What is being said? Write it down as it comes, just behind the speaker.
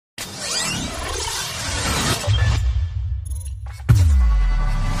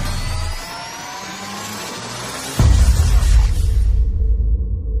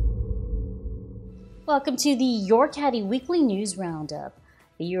Welcome to the Yourcaddy Weekly News Roundup.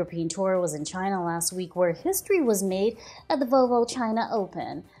 The European Tour was in China last week, where history was made at the Volvo China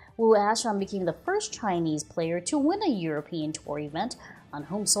Open. Wu Ashan became the first Chinese player to win a European Tour event on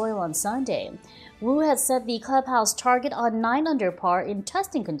home soil on Sunday. Wu had set the clubhouse target on 9 under par in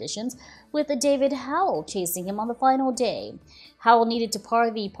testing conditions, with David Howell chasing him on the final day. Howell needed to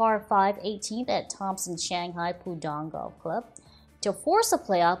par the par 5 18th at Thompson Shanghai Pudong Golf Club to force a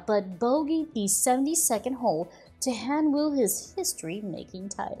playoff, but bogeyed the 72nd hole to hand Wu his history-making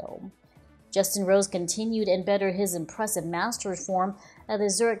title. Justin Rose continued and bettered his impressive Masters form at the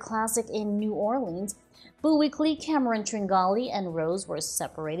Zurich Classic in New Orleans. Boo Weekly, Cameron Tringali, and Rose were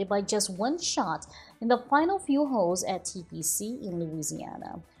separated by just one shot in the final few holes at TPC in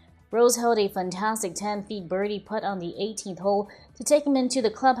Louisiana. Rose held a fantastic 10-feet birdie putt on the 18th hole to take him into the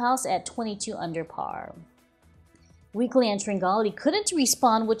clubhouse at 22 under par. Weekly and Tringali couldn't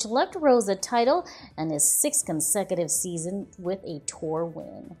respond, which left Rose the title and his 6th consecutive season with a tour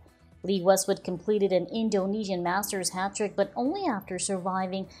win. Lee Westwood completed an Indonesian Masters hat-trick, but only after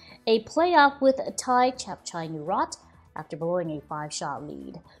surviving a playoff with Thai Chapchai Nurat after blowing a 5-shot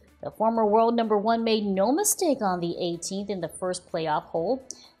lead. The former world number 1 made no mistake on the 18th in the first playoff hole,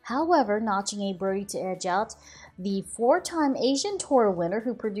 however, notching a birdie to edge out the 4-time Asian Tour winner,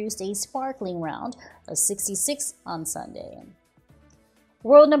 who produced a sparkling round of 66 on Sunday.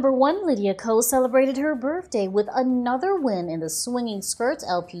 World number 1 Lydia Ko celebrated her birthday with another win in the Swinging Skirts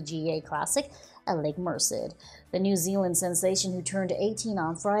LPGA Classic at Lake Merced. The New Zealand sensation, who turned 18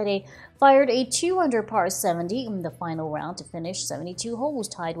 on Friday, fired a 2 under par 70 in the final round to finish 72 holes,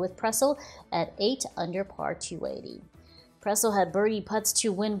 tied with Pressel at 8 under par 280. Pressel had birdie putts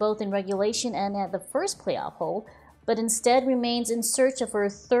to win both in regulation and at the first playoff hole, but instead remains in search of her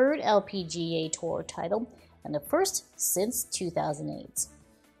 3rd LPGA Tour title and the first since 2008.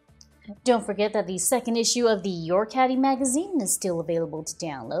 Don't forget that the 2nd issue of the Yourcaddy magazine is still available to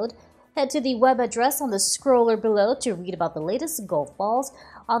download. Head to the web address on the scroller below to read about the latest golf balls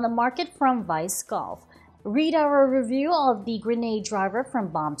on the market from Vice Golf. Read our review of the Grenade Driver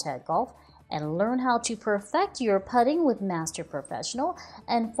from BombTech Golf, and learn how to perfect your putting with Master Professional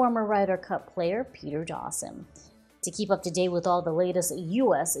and former Ryder Cup player Peter Dawson. To keep up to date with all the latest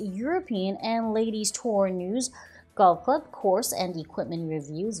U.S., European, and Ladies Tour news, golf club, course, and equipment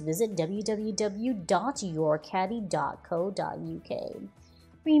reviews, visit www.yourcaddy.co.uk.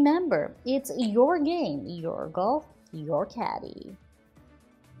 Remember, it's your game, your golf, your caddy.